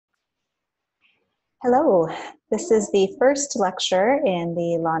Hello, this is the first lecture in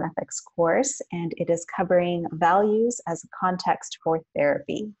the Law and Ethics course, and it is covering values as a context for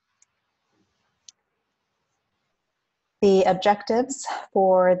therapy. The objectives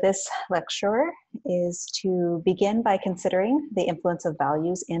for this lecture is to begin by considering the influence of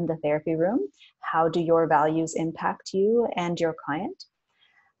values in the therapy room. How do your values impact you and your client?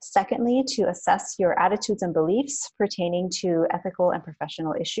 Secondly, to assess your attitudes and beliefs pertaining to ethical and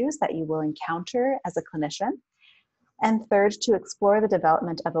professional issues that you will encounter as a clinician. And third, to explore the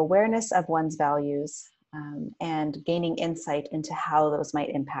development of awareness of one's values and gaining insight into how those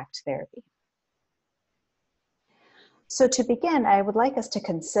might impact therapy. So to begin, I would like us to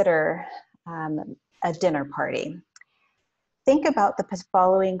consider a dinner party. Think about the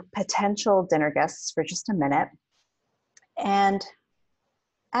following potential dinner guests for just a minute. And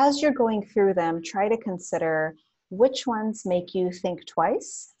as you're going through them, try to consider which ones make you think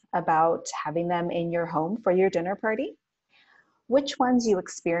twice about having them in your home for your dinner party, which ones you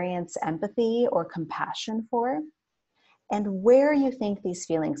experience empathy or compassion for, and where you think these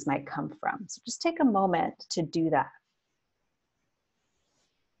feelings might come from. So just take a moment to do that.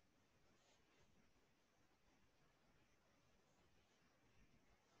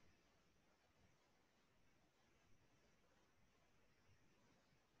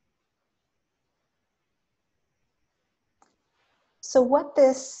 So what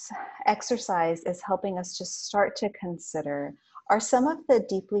this exercise is helping us to start to consider are some of the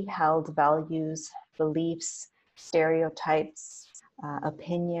deeply held values, beliefs, stereotypes,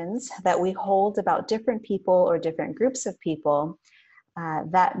 opinions that we hold about different people or different groups of people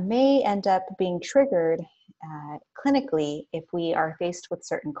that may end up being triggered clinically if we are faced with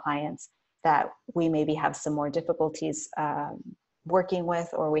certain clients that we maybe have some more difficulties working with,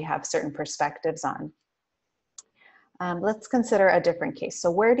 or we have certain perspectives on. Let's consider a different case. So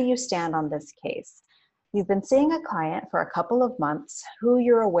where do you stand on this case? You've been seeing a client for a couple of months who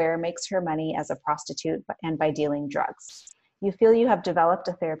you're aware makes her money as a prostitute and by dealing drugs. You feel you have developed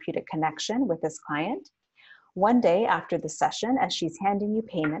a therapeutic connection with this client. One day after the session, as she's handing you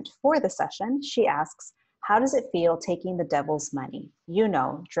payment for the session, she asks, "How does it feel taking the devil's money? You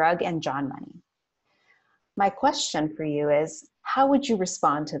know, drug and John money." My question for you is, how would you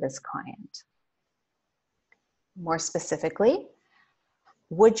respond to this client? More specifically,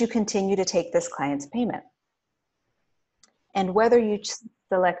 would you continue to take this client's payment? And whether you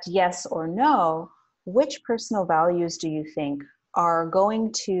select yes or no, which personal values do you think are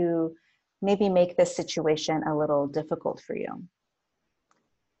going to maybe make this situation a little difficult for you?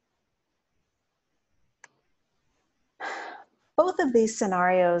 Both of these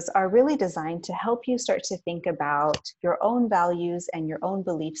scenarios are really designed to help you start to think about your own values and your own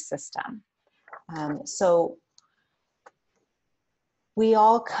belief system. So we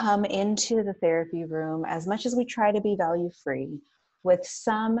all come into the therapy room, as much as we try to be value-free, with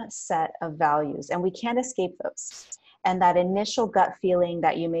some set of values, and we can't escape those. And that initial gut feeling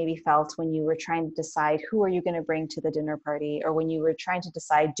that you maybe felt when you were trying to decide who are you going to bring to the dinner party, or when you were trying to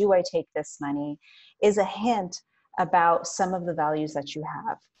decide, do I take this money, is a hint about some of the values that you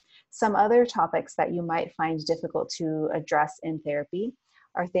have. Some other topics that you might find difficult to address in therapy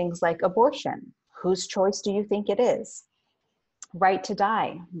are things like abortion. Whose choice do you think it is? Right to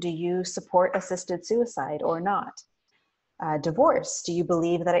die. Do you support assisted suicide or not? Divorce. Do you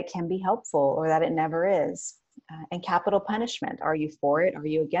believe that it can be helpful or that it never is? And capital punishment. Are you for it? Are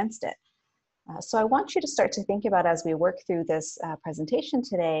you against it? So I want you to start to think about, as we work through this presentation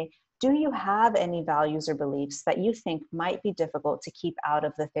today, do you have any values or beliefs that you think might be difficult to keep out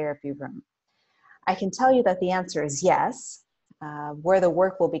of the therapy room? I can tell you that the answer is yes. Where the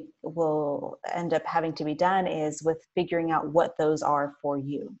work will end up having to be done is with figuring out what those are for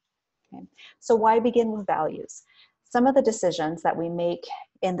you. Okay? So why begin with values? Some of the decisions that we make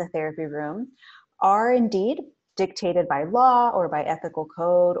in the therapy room are indeed dictated by law or by ethical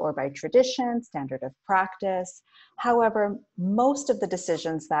code or by tradition, standard of practice. However, most of the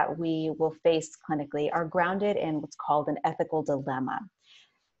decisions that we will face clinically are grounded in what's called an ethical dilemma.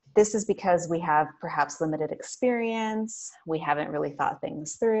 This is because we have perhaps limited experience, we haven't really thought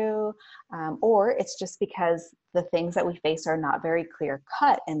things through, or it's just because the things that we face are not very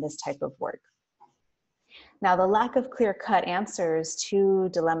clear-cut in this type of work. Now, the lack of clear-cut answers to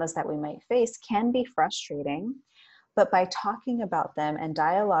dilemmas that we might face can be frustrating, but by talking about them and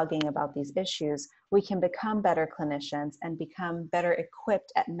dialoguing about these issues, we can become better clinicians and become better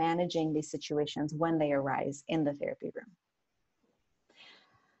equipped at managing these situations when they arise in the therapy room.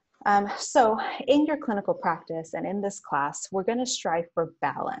 So in your clinical practice and in this class, we're going to strive for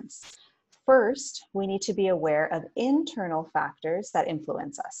balance. First, we need to be aware of internal factors that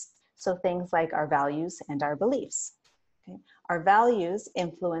influence us. So things like our values and our beliefs. Okay? Our values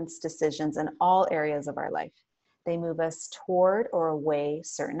influence decisions in all areas of our life. They move us toward or away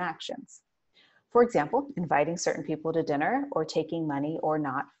certain actions. For example, inviting certain people to dinner or taking money or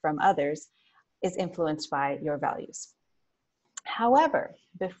not from others is influenced by your values. However,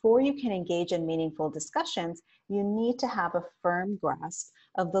 before you can engage in meaningful discussions, you need to have a firm grasp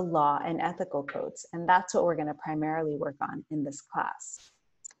of the law and ethical codes, and that's what we're going to primarily work on in this class.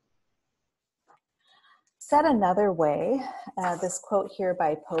 Said another way, this quote here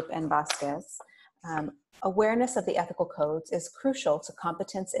by Pope and Vasquez, awareness of the ethical codes is crucial to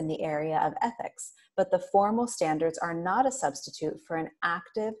competence in the area of ethics, but the formal standards are not a substitute for an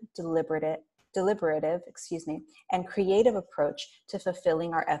active, deliberative, and creative approach to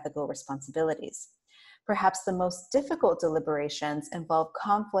fulfilling our ethical responsibilities. Perhaps the most difficult deliberations involve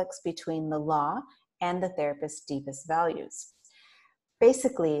conflicts between the law and the therapist's deepest values.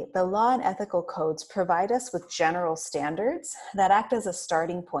 Basically, the law and ethical codes provide us with general standards that act as a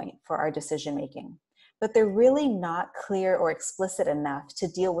starting point for our decision making, but they're really not clear or explicit enough to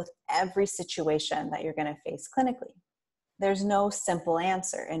deal with every situation that you're going to face clinically. There's no simple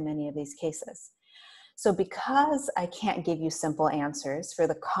answer in many of these cases. So because I can't give you simple answers for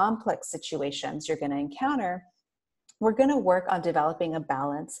the complex situations you're going to encounter, we're going to work on developing a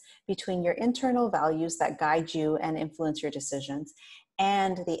balance between your internal values that guide you and influence your decisions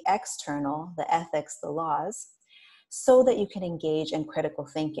and the external, the ethics, the laws, so that you can engage in critical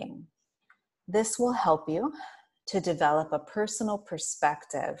thinking. This will help you to develop a personal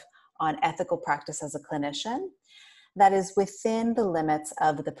perspective on ethical practice as a clinician that is within the limits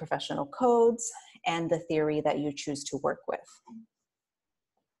of the professional codes and the theory that you choose to work with.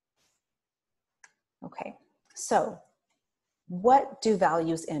 Okay, so what do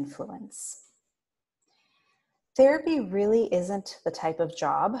values influence? Therapy really isn't the type of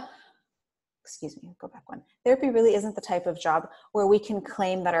job, Therapy really isn't the type of job where we can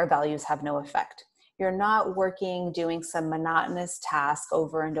claim that our values have no effect. You're not working doing some monotonous task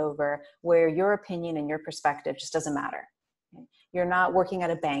over and over where your opinion and your perspective just doesn't matter. You're not working at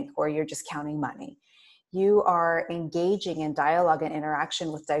a bank where you're just counting money. You are engaging in dialogue and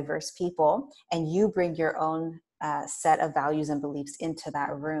interaction with diverse people, and you bring your own set of values and beliefs into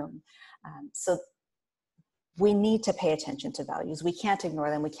that room. So we need to pay attention to values. We can't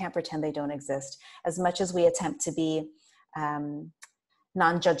ignore them. We can't pretend they don't exist. As much as we attempt to be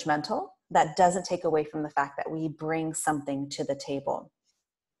non-judgmental, that doesn't take away from the fact that we bring something to the table.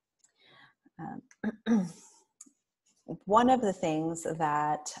 One of the things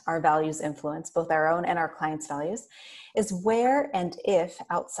that our values influence, both our own and our clients' values, is where and if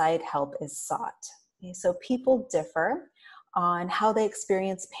outside help is sought. Okay, so people differ on how they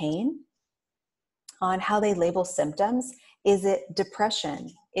experience pain, on how they label symptoms. Is it depression?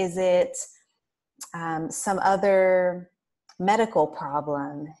 Is it some other medical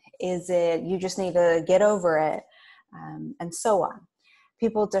problem? Is it you just need to get over it? And so on.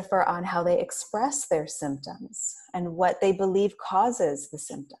 People differ on how they express their symptoms and what they believe causes the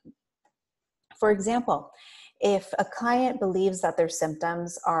symptom. For example, if a client believes that their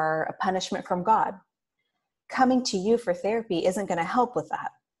symptoms are a punishment from God, coming to you for therapy isn't going to help with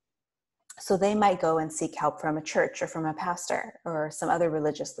that. So they might go and seek help from a church or from a pastor or some other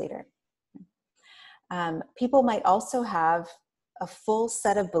religious leader. People might also have a full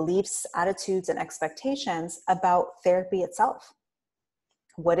set of beliefs, attitudes, and expectations about therapy itself.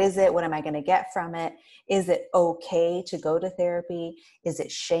 What is it? What am I going to get from it? Is it okay to go to therapy? Is it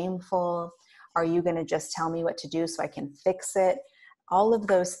shameful? Are you going to just tell me what to do so I can fix it? All of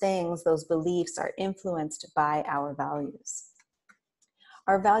those things, those beliefs are influenced by our values.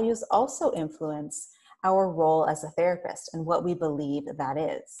 Our values also influence our role as a therapist and what we believe that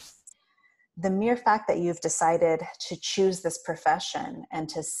is. The mere fact that you've decided to choose this profession and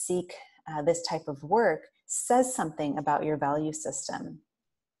to seek this type of work says something about your value system.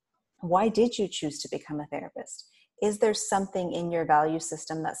 Why did you choose to become a therapist? Is there something in your value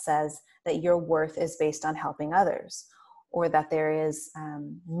system that says that your worth is based on helping others, or that there is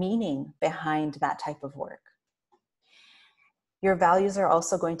meaning behind that type of work? Your values are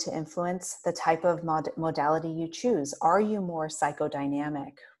also going to influence the type of modality you choose. Are you more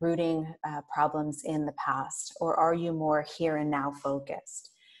psychodynamic, rooting problems in the past, or are you more here and now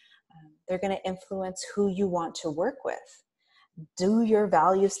focused? They're going to influence who you want to work with. Do your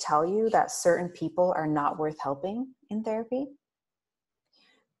values tell you that certain people are not worth helping in therapy?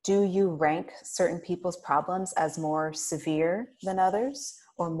 Do you rank certain people's problems as more severe than others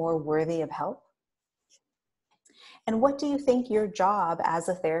or more worthy of help? And what do you think your job as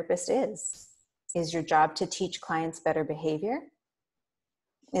a therapist is? Is your job to teach clients better behavior?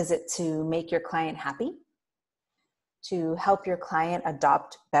 Is it to make your client happy? To help your client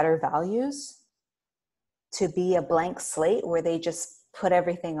adopt better values? To be a blank slate where they just put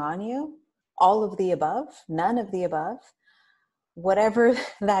everything on you? All of the above? None of the above? Whatever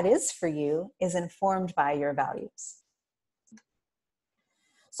that is for you is informed by your values.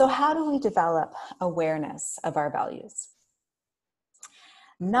 So how do we develop awareness of our values?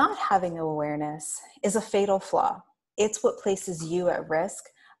 Not having awareness is a fatal flaw. It's what places you at risk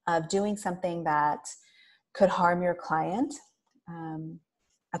of doing something that could harm your client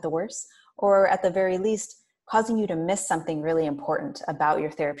at the worst, or at the very least, causing you to miss something really important about your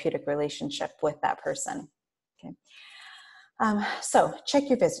therapeutic relationship with that person. Okay. So check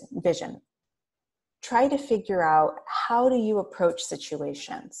your vision. Try to figure out, how do you approach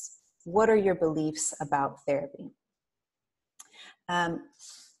situations? What are your beliefs about therapy?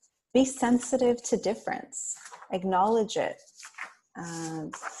 Be sensitive to difference. Acknowledge it.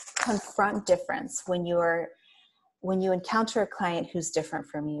 Confront difference when you encounter a client who's different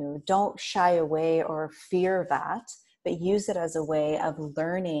from you. Don't shy away or fear that, but use it as a way of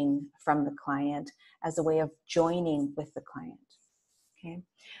learning from the client, as a way of joining with the client. Okay.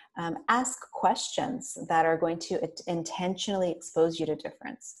 Ask questions that are going to intentionally expose you to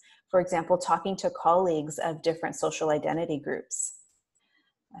difference. For example, talking to colleagues of different social identity groups.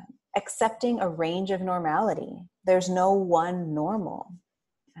 Accepting a range of normality. There's no one normal.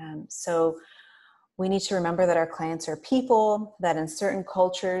 So we need to remember that our clients are people, that in certain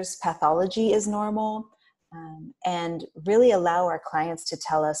cultures, pathology is normal, and really allow our clients to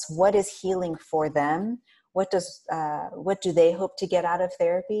tell us what is healing for them. What do they hope to get out of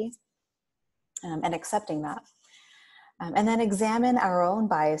therapy? And accepting that. And then examine our own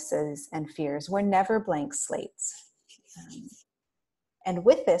biases and fears. We're never blank slates. And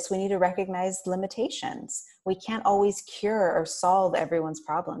with this, we need to recognize limitations. We can't always cure or solve everyone's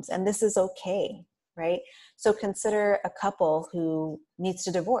problems, and this is okay, right? So consider a couple who needs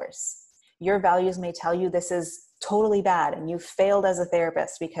to divorce. Your values may tell you this is totally bad and you failed as a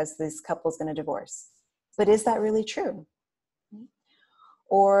therapist because this couple's going to divorce. But is that really true?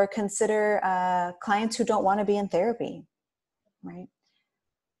 Or consider clients who don't want to be in therapy, right?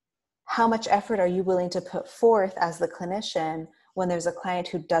 How much effort are you willing to put forth as the clinician when there's a client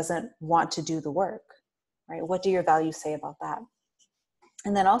who doesn't want to do the work, right? What do your values say about that?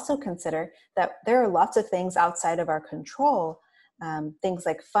 And then also consider that there are lots of things outside of our control, things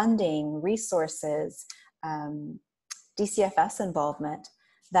like funding, resources, DCFS involvement,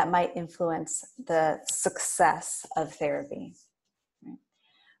 that might influence the success of therapy. Right?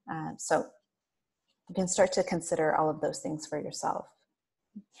 So you can start to consider all of those things for yourself.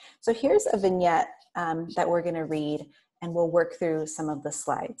 So here's a vignette that we're going to read, and we'll work through some of the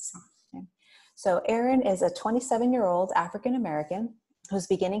slides. Okay. So Aaron is a 27-year-old African-American who's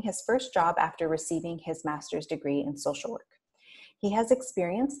beginning his first job after receiving his master's degree in social work. He has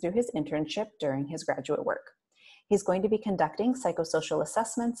experience through his internship during his graduate work. He's going to be conducting psychosocial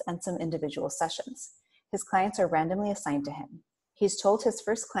assessments and some individual sessions. His clients are randomly assigned to him. He's told his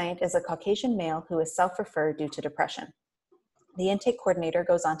first client is a Caucasian male who is self-referred due to depression. The intake coordinator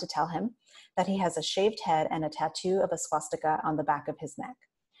goes on to tell him that he has a shaved head and a tattoo of a swastika on the back of his neck.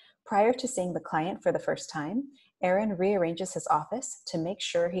 Prior to seeing the client for the first time, Aaron rearranges his office to make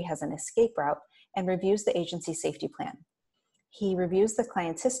sure he has an escape route and reviews the agency safety plan. He reviews the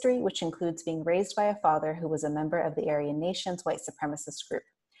client's history, which includes being raised by a father who was a member of the Aryan Nation's white supremacist group.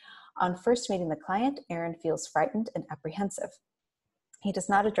 On first meeting the client, Aaron feels frightened and apprehensive. He does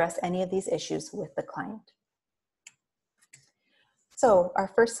not address any of these issues with the client. So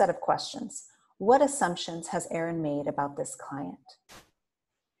our first set of questions: what assumptions has Aaron made about this client?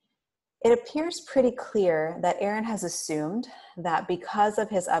 It appears pretty clear that Aaron has assumed that because of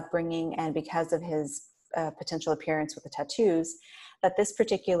his upbringing and because of his potential appearance with the tattoos, that this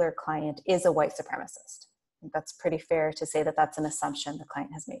particular client is a white supremacist. That's pretty fair to say that that's an assumption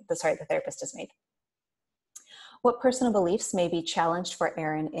the therapist has made. What personal beliefs may be challenged for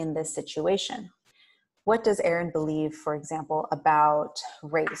Aaron in this situation? What does Aaron believe, for example, about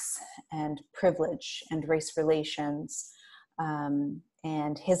race and privilege and race relations,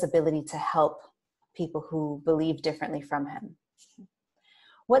 and his ability to help people who believe differently from him?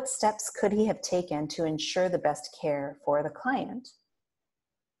 What steps could he have taken to ensure the best care for the client?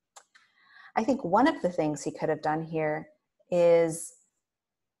 I think one of the things he could have done here is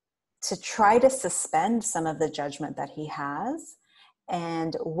to try to suspend some of the judgment that he has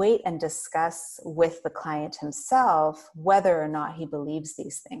and wait and discuss with the client himself whether or not he believes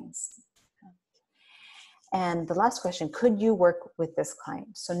these things. And the last question, could you work with this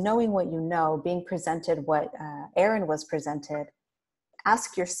client? So knowing what you know, being presented what Aaron was presented,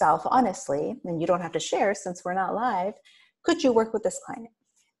 ask yourself honestly, and you don't have to share since we're not live, could you work with this client?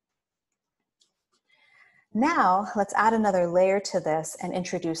 Now, let's add another layer to this and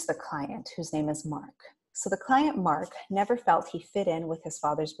introduce the client, whose name is Mark. So the client, Mark, never felt he fit in with his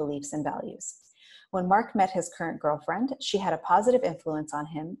father's beliefs and values. When Mark met his current girlfriend, she had a positive influence on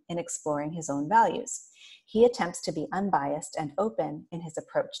him in exploring his own values. He attempts to be unbiased and open in his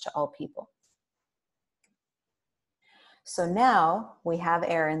approach to all people. So now we have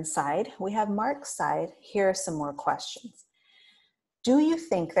Aaron's side, we have Mark's side. Here are some more questions. Do you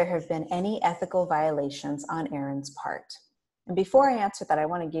think there have been any ethical violations on Aaron's part? And before I answer that, I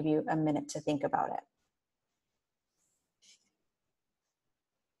want to give you a minute to think about it.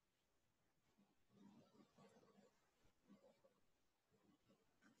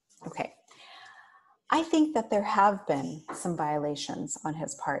 Okay. I think that there have been some violations on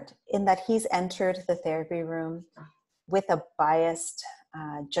his part in that he's entered the therapy room with a biased,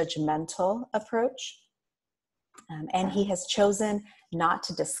 judgmental approach. And he has chosen not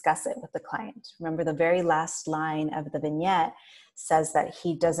to discuss it with the client. Remember, the very last line of the vignette says that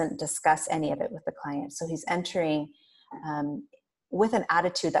he doesn't discuss any of it with the client. So he's entering with an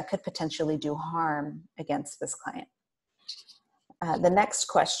attitude that could potentially do harm against this client. The next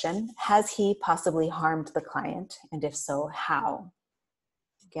question, has he possibly harmed the client? And if so, how?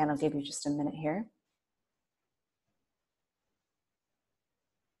 Again, I'll give you just a minute here.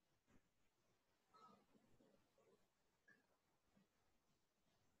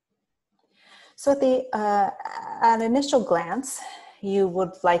 So at an initial glance, you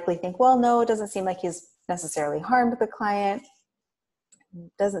would likely think, well, no, it doesn't seem like he's necessarily harmed the client.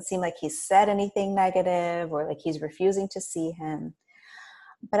 It doesn't seem like he's said anything negative or like he's refusing to see him.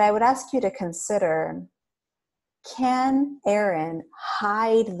 But I would ask you to consider, can Aaron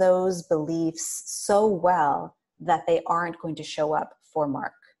hide those beliefs so well that they aren't going to show up for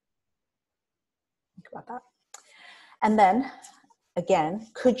Mark? Think about that. And then, again,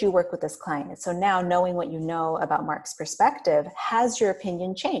 could you work with this client? So now, knowing what you know about Mark's perspective, has your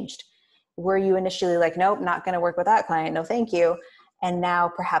opinion changed? Were you initially like, nope, not going to work with that client, no thank you, and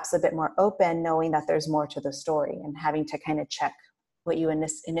now perhaps a bit more open, knowing that there's more to the story and having to kind of check what you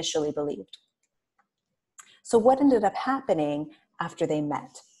initially believed? So what ended up happening after they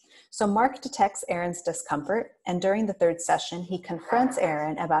met? So Mark detects Aaron's discomfort, and during the third session, he confronts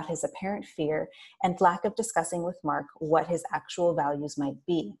Aaron about his apparent fear and lack of discussing with Mark what his actual values might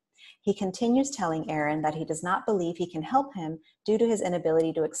be. He continues telling Aaron that he does not believe he can help him due to his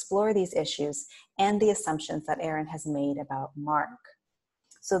inability to explore these issues and the assumptions that Aaron has made about Mark.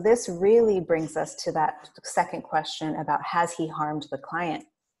 So this really brings us to that second question about, has he harmed the client?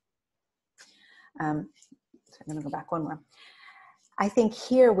 I'm going to go back one more. I think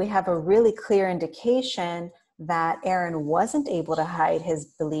here we have a really clear indication that Aaron wasn't able to hide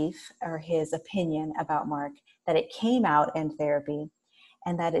his belief or his opinion about Mark, that it came out in therapy,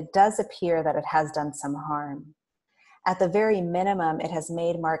 and that it does appear that it has done some harm. At the very minimum, it has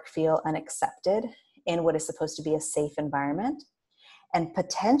made Mark feel unaccepted in what is supposed to be a safe environment. And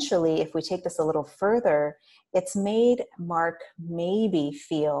potentially, if we take this a little further, it's made Mark maybe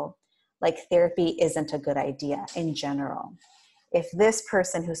feel like therapy isn't a good idea in general. If this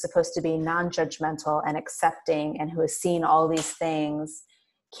person who's supposed to be non-judgmental and accepting and who has seen all these things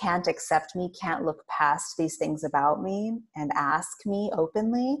can't accept me, can't look past these things about me and ask me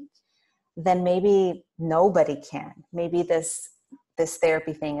openly, then maybe nobody can. Maybe this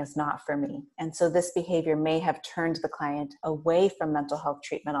therapy thing is not for me. And so this behavior may have turned the client away from mental health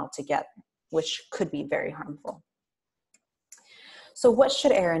treatment altogether, which could be very harmful. So what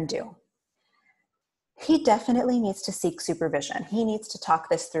should Aaron do? He definitely needs to seek supervision. He needs to talk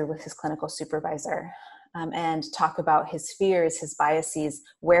this through with his clinical supervisor and talk about his fears, his biases,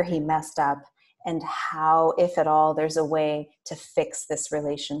 where he messed up, and how, if at all, there's a way to fix this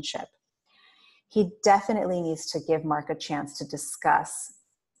relationship. He definitely needs to give Mark a chance to discuss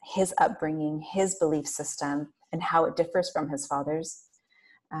his upbringing, his belief system, and how it differs from his father's.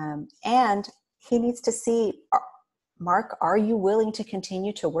 And he needs to see, Mark, are you willing to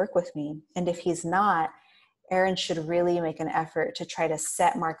continue to work with me? And if he's not, Aaron should really make an effort to try to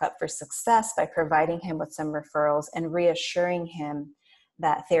set Mark up for success by providing him with some referrals and reassuring him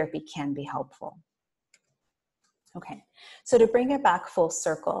that therapy can be helpful. Okay, so to bring it back full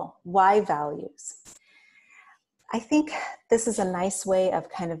circle, why values? I think this is a nice way of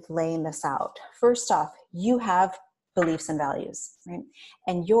kind of laying this out. First off, you have beliefs and values, right?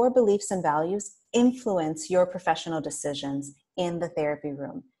 And your beliefs and values influence your professional decisions in the therapy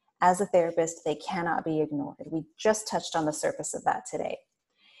room. As a therapist, they cannot be ignored. We just touched on the surface of that today.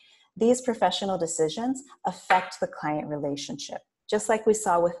 These professional decisions affect the client relationship. Just like we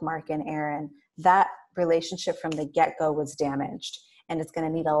saw with Mark and Aaron, that relationship from the get-go was damaged, and it's going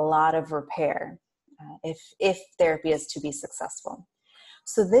to need a lot of repair if therapy is to be successful.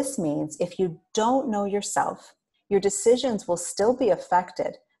 So this means if you don't know yourself, your decisions will still be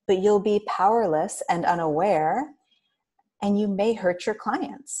affected, but you'll be powerless and unaware, and you may hurt your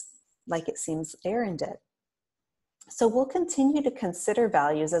clients, like it seems Aaron did. So we'll continue to consider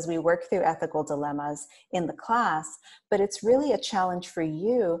values as we work through ethical dilemmas in the class, but it's really a challenge for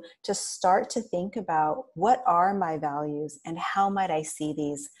you to start to think about, what are my values and how might I see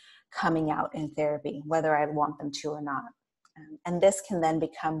these coming out in therapy, whether I want them to or not. And this can then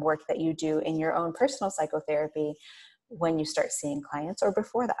become work that you do in your own personal psychotherapy when you start seeing clients or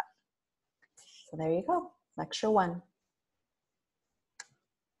before that. So there you go, lecture 1.